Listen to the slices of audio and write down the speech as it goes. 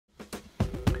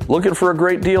Looking for a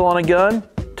great deal on a gun?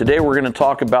 Today we're going to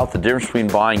talk about the difference between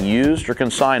buying used or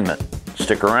consignment.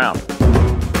 Stick around.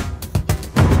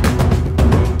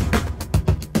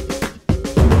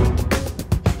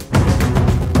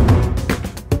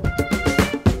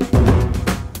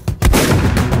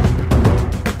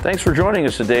 Thanks for joining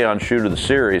us today on Shooter the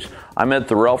Series. I'm Ed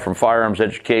Thorell from Firearms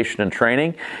Education and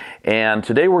Training, and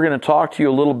today we're going to talk to you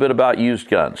a little bit about used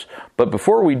guns. But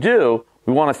before we do,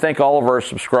 we want to thank all of our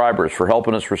subscribers for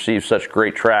helping us receive such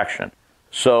great traction.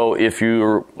 So if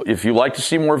you like to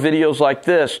see more videos like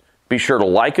this, be sure to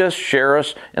like us, share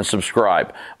us, and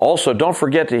subscribe. Also, don't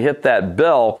forget to hit that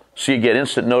bell so you get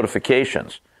instant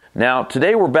notifications. Now,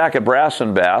 today we're back at Brass &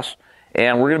 Bass,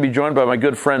 and we're going to be joined by my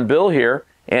good friend Bill here,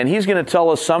 and he's going to tell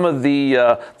us some of the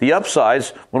upsides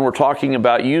when we're talking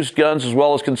about used guns as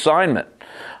well as consignment.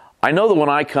 I know that when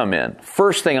I come in,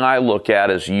 first thing I look at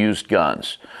is used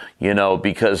guns,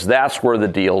 because that's where the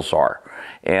deals are.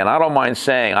 And I don't mind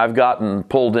saying I've gotten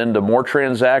pulled into more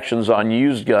transactions on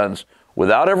used guns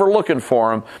without ever looking for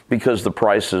them because the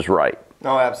price is right.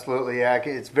 No, absolutely. Yeah.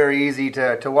 It's very easy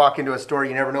to walk into a store.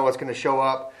 You never know what's going to show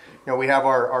up. We have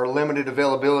our limited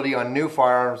availability on new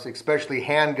firearms, especially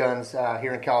handguns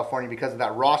here in California because of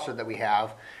that roster that we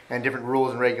have and different rules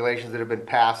and regulations that have been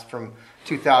passed from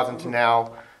 2000 to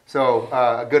now. So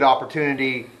a good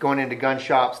opportunity going into gun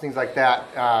shops, things like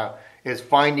that, is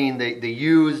finding the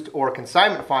used or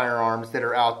consignment firearms that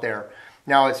are out there.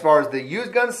 Now, as far as the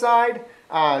used gun side,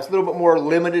 it's a little bit more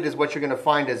limited as what you're going to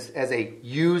find as a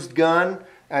used gun.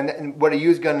 And what a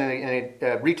used gun in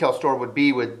a retail store would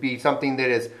be something that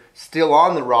is still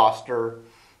on the roster,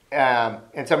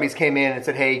 and somebody's came in and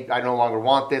said, hey, I no longer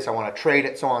want this, I want to trade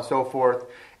it, so on and so forth.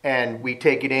 And we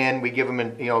take it in, we give them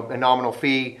a nominal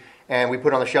fee, and we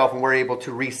put it on the shelf, and we're able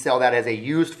to resell that as a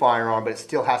used firearm, but it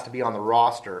still has to be on the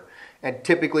roster. And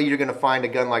typically you're going to find a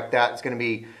gun like that. It's going to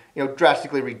be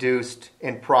drastically reduced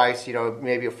in price.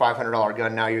 Maybe a $500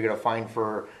 gun now you're going to find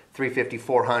for $350,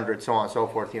 $400, so on and so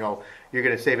forth. You're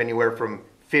going to save anywhere from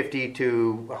 $50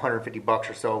 to $150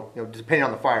 or so, depending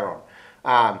on the firearm.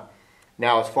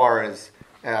 Now, as far as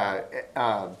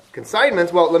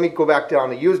consignments, well, let me go back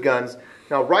down to used guns.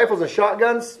 Now, rifles and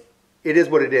shotguns, it is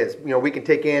what it is. We can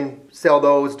take in, sell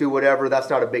those, do whatever. That's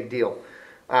not a big deal.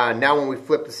 Now, when we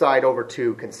flip the side over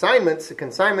to consignments, a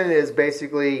consignment is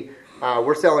basically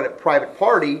we're selling it private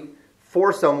party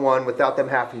for someone without them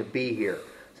having to be here.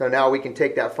 So now we can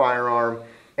take that firearm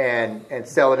and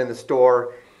sell it in the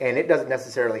store, and it doesn't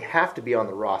necessarily have to be on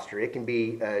the roster. It can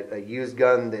be a used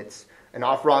gun that's an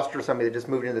off-roster, somebody that just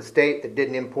moved into the state that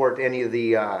didn't import any of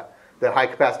the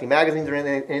high-capacity magazines or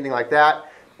anything like that,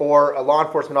 or a law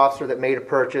enforcement officer that made a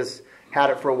purchase,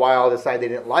 had it for a while, decided they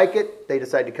didn't like it, they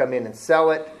decided to come in and sell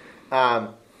it,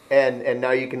 and now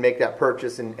you can make that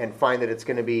purchase and find that it's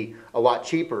going to be a lot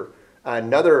cheaper.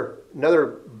 Another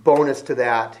bonus to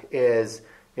that is,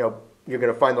 you're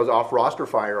going to find those off-roster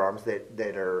firearms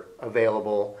that are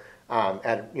available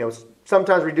at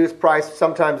sometimes reduced price.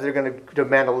 Sometimes they're going to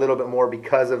demand a little bit more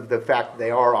because of the fact that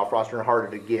they are off-roster and harder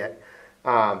to get.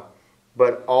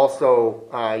 But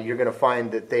also you're going to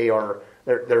find that the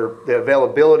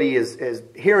availability is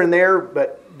here and there,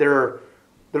 but they're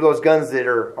those guns that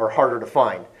are harder to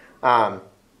find.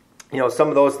 Some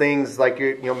of those things, like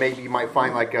maybe you might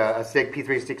find like a SIG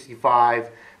P365,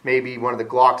 maybe one of the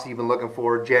Glocks you've been looking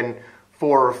for, Gen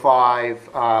 4 or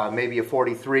 5, maybe a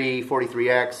 43,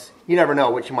 43X. You never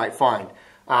know what you might find.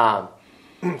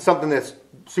 Something that's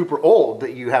super old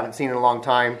that you haven't seen in a long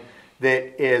time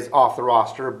that is off the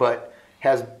roster but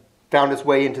has found its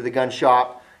way into the gun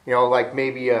shop, like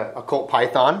maybe a Colt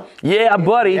Python. Yeah,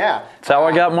 buddy. Yeah. That's how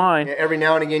I got mine. Every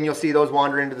now and again you'll see those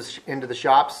wander into the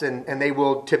shops, and they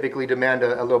will typically demand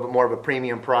a little bit more of a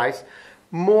premium price.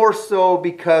 More so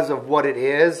because of what it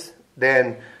is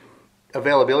than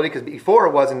availability, because before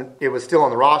it was still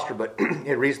on the roster, but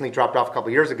it recently dropped off a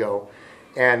couple years ago.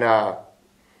 And now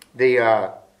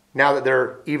that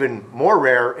they're even more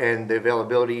rare and the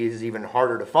availability is even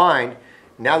harder to find,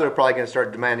 now they're probably going to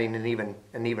start demanding an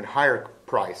even higher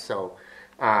price. So,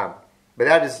 but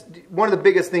that is one of the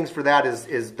biggest things for that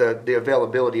is the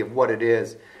availability of what it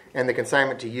is and the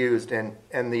consignment to used. And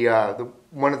the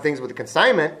one of the things with the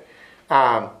consignment,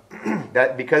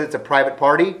 that because it's a private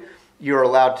party, you're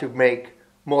allowed to make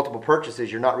multiple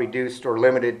purchases. You're not reduced or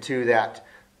limited to that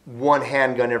one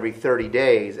handgun every 30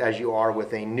 days as you are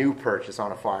with a new purchase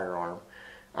on a firearm.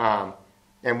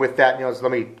 And with that, so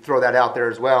let me throw that out there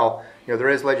as well. There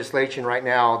is legislation right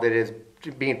now that is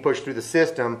being pushed through the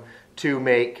system to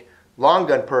make long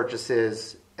gun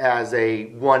purchases as a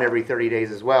one every 30 days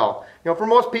as well. For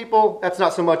most people, that's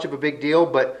not so much of a big deal,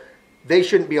 but they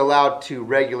shouldn't be allowed to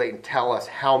regulate and tell us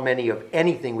how many of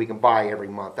anything we can buy every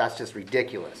month. That's just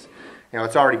ridiculous. You know,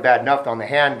 it's already bad enough on the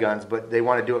handguns, but they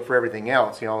want to do it for everything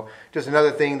else. You know, just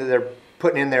another thing that they're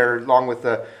putting in there, along with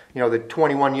the, you know, the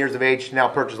 21 years of age to now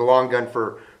purchase a long gun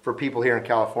for people here in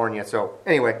California. So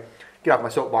anyway, get off my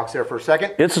soapbox there for a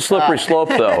second. It's a slippery slope,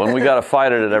 though, and we got to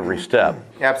fight it at every step.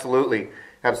 Absolutely,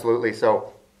 absolutely.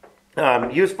 So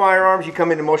used firearms, you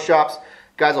come into most shops,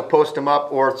 guys will post them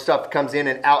up, or stuff comes in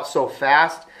and out so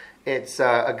fast, it's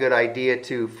a good idea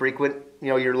to frequent, you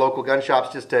know, your local gun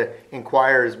shops just to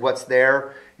inquire as what's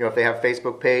there. You know, if they have a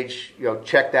Facebook page, you know,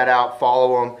 check that out,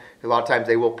 follow them. A lot of times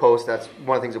they will post. That's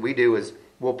one of the things that we do is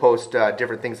we'll post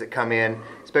different things that come in,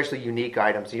 especially unique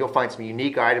items. So you'll find some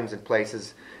unique items in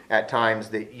places at times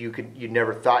that you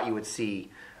never thought you would see.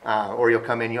 Or you'll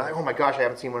come in and you're like, oh my gosh, I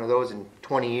haven't seen one of those in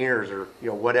 20 years or, you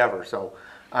know, whatever. So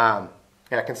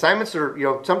yeah, consignments are, you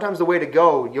know, sometimes the way to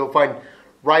go. You'll find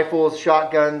rifles,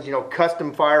 shotguns, you know,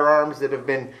 custom firearms that have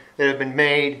been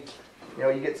made. You know,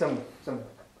 you get some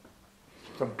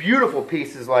beautiful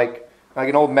pieces like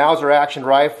an old Mauser action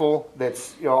rifle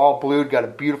that's, you know, all blued, got a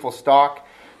beautiful stock.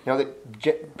 You know,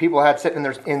 that people had sitting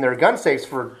in their gun safes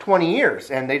for 20 years,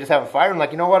 and they just haven't fired them.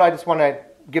 Like, you know what? I just want to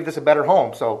give this a better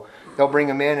home. So they'll bring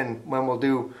them in, and when we'll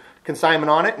do consignment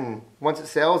on it, and once it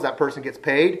sells, that person gets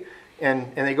paid,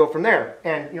 and they go from there.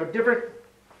 And, you know, different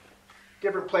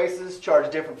places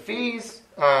charge different fees.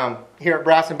 Here at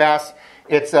Brass and Bass,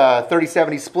 it's a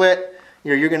 30-70 split.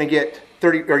 You know, you're going to get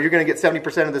 30, or you're going to get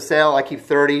 70% of the sale. I keep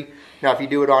 30. Now, if you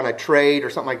do it on a trade or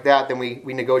something like that, then we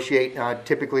negotiate.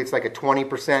 Typically, it's like a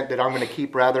 20% that I'm going to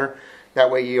keep rather.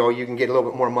 That way, you know, you can get a little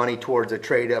bit more money towards a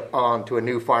trade up onto a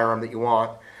new firearm that you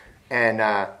want. And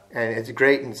it's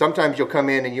great. And sometimes you'll come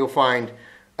in and you'll find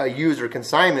a used or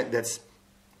consignment that's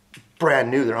brand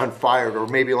new. They're unfired, or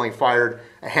maybe only fired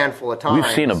a handful of times.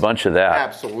 We've seen a bunch of that.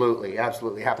 Absolutely,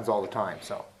 absolutely. Happens all the time.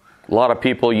 So a lot of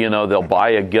people, you know, they'll buy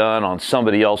a gun on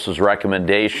somebody else's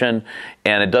recommendation,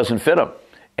 and it doesn't fit them.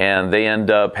 And they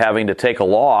end up having to take a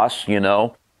loss, you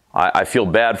know. I feel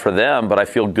bad for them, but I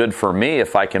feel good for me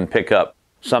if I can pick up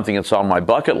something that's on my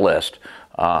bucket list.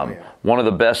 One of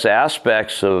the best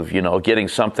aspects of, you know, getting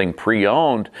something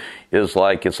pre-owned is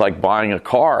like, it's like buying a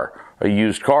car, a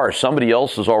used car. Somebody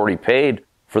else has already paid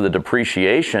for the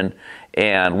depreciation,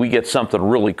 and we get something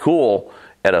really cool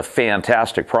at a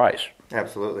fantastic price.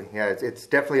 Absolutely. Yeah, it's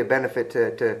definitely a benefit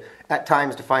to at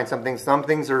times to find something. Some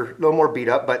things are a little more beat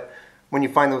up, but when you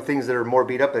find the things that are more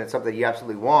beat up and it's something that you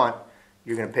absolutely want,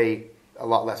 you're going to pay a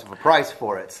lot less of a price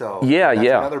for it. So yeah, that's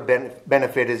another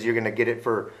benefit is you're going to get it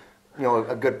for, you know,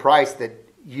 a good price that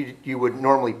you would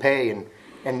normally pay,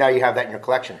 and now you have that in your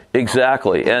collection.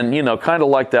 Exactly. And, you know, kind of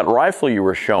like that rifle you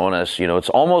were showing us, you know, it's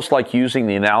almost like using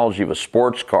the analogy of a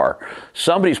sports car.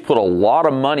 Somebody's put a lot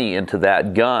of money into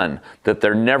that gun that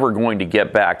they're never going to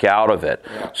get back out of it.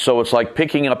 Yeah. So it's like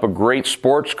picking up a great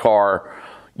sports car,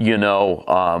 you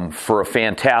know, for a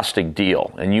fantastic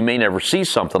deal. And you may never see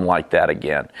something like that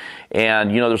again.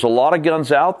 And, you know, there's a lot of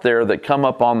guns out there that come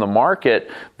up on the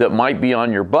market that might be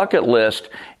on your bucket list,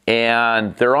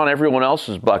 and they're on everyone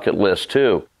else's bucket list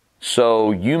too.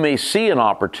 So you may see an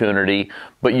opportunity,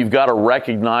 but you've got to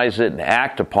recognize it and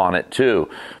act upon it too.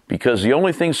 Because the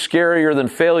only thing scarier than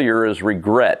failure is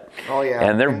regret. Oh, yeah.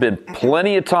 And there have been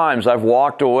plenty of times I've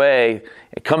walked away,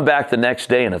 come back the next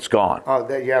day, and it's gone. Oh,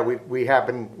 yeah, we have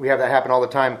that happen all the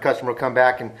time. A customer will come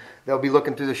back and they'll be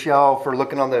looking through the shelf or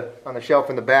looking on the shelf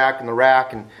in the back in the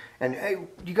rack, and hey,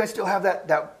 do you guys still have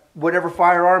that whatever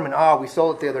firearm? And we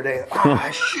sold it the other day.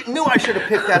 I knew I should have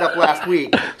picked that up last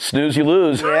week. Snooze, you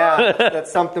lose. Yeah,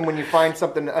 that's something when you find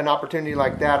something, an opportunity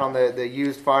like that on the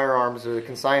used firearms or the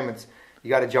consignments, you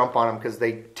got to jump on them because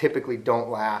they typically don't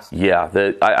last. Yeah,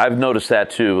 I've noticed that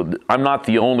too. I'm not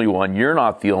the only one. You're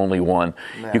not the only one.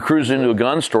 Man. You cruise into a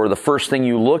gun store, the first thing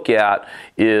you look at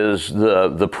is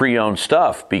the pre-owned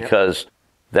stuff because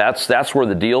that's where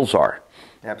the deals are.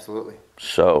 Absolutely.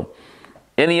 So,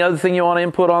 any other thing you want to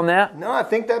input on that? No, I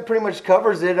think that pretty much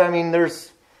covers it. I mean,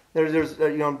 there's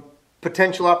you know,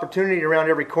 potential opportunity around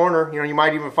every corner. You know, you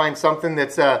might even find something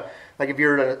that's like if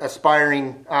you're an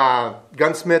aspiring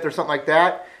gunsmith or something like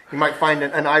that, you might find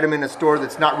an item in a store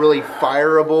that's not really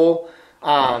fireable,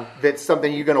 that's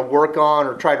something you're going to work on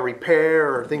or try to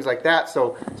repair or things like that.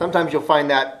 So sometimes you'll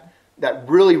find that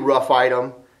really rough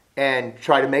item and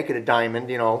try to make it a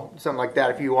diamond, you know, something like that.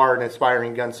 If you are an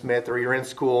aspiring gunsmith or you're in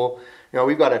school, you know,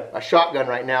 we've got a shotgun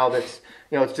right now that's,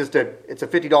 you know, it's a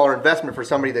 $50 investment for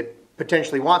somebody that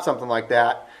potentially wants something like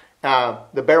that.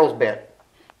 The barrel's bent.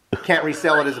 Can't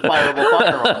resell it as a fireable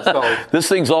firearm. So this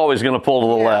thing's always going to pull to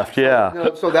the left.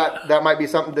 Yeah. So that might be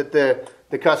something that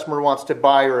the customer wants to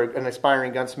buy, or an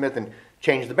aspiring gunsmith, and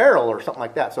change the barrel or something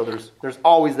like that. So there's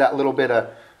always that little bit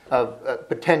of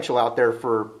potential out there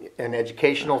for an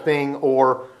educational thing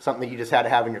or something that you just had to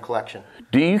have in your collection.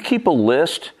 Do you keep a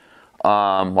list?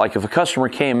 Like if a customer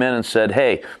came in and said,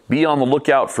 hey, be on the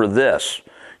lookout for this.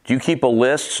 Do you keep a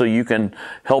list so you can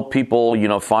help people,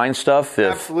 find stuff?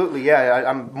 Absolutely, yeah.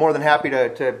 I'm more than happy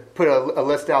to put a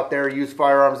list out there, use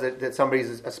firearms that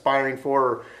somebody's aspiring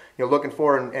for, or looking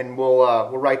for, and we'll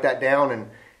write that down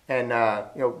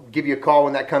and give you a call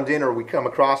when that comes in or we come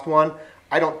across one.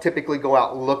 I don't typically go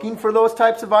out looking for those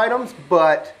types of items,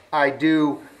 but I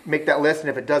do make that list, and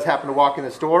if it does happen to walk in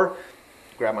the store,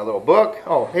 grab my little book.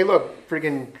 Oh, hey, look,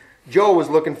 freaking Joe was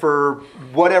looking for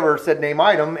whatever said name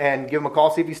item, and give him a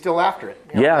call, see if he's still after it.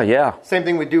 Yeah. Same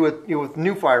thing we do with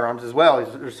new firearms as well.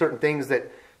 There's certain things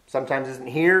that sometimes isn't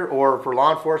here, or for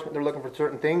law enforcement, they're looking for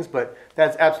certain things, but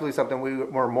that's absolutely something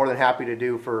we're more than happy to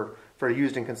do for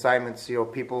used and consignments.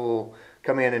 People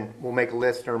come in and we'll make a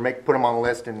list or put them on a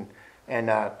list and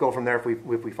go from there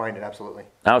if we find it. Absolutely.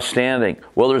 Outstanding.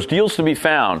 Well, there's deals to be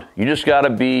found. You just got to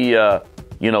be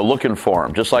looking for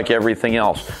them, just like everything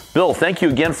else. Bill, thank you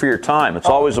again for your time. It's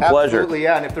always a pleasure. Absolutely,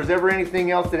 yeah. And if there's ever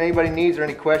anything else that anybody needs or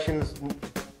any questions,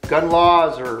 gun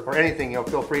laws or anything,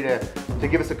 feel free to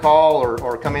give us a call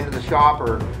or come into the shop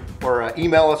or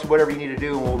email us, whatever you need to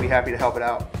do, and we'll be happy to help it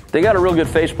out. They got a real good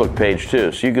Facebook page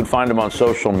too, so you can find them on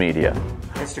social media.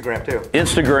 Instagram too.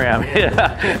 Instagram,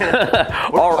 yeah.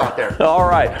 We're out there. All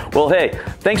right. Well, hey,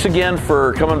 thanks again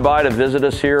for coming by to visit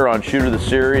us here on Shooter the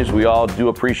Series. We all do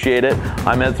appreciate it.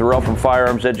 I'm Ed Thorell from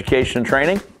Firearms Education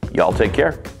Training. Y'all take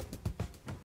care.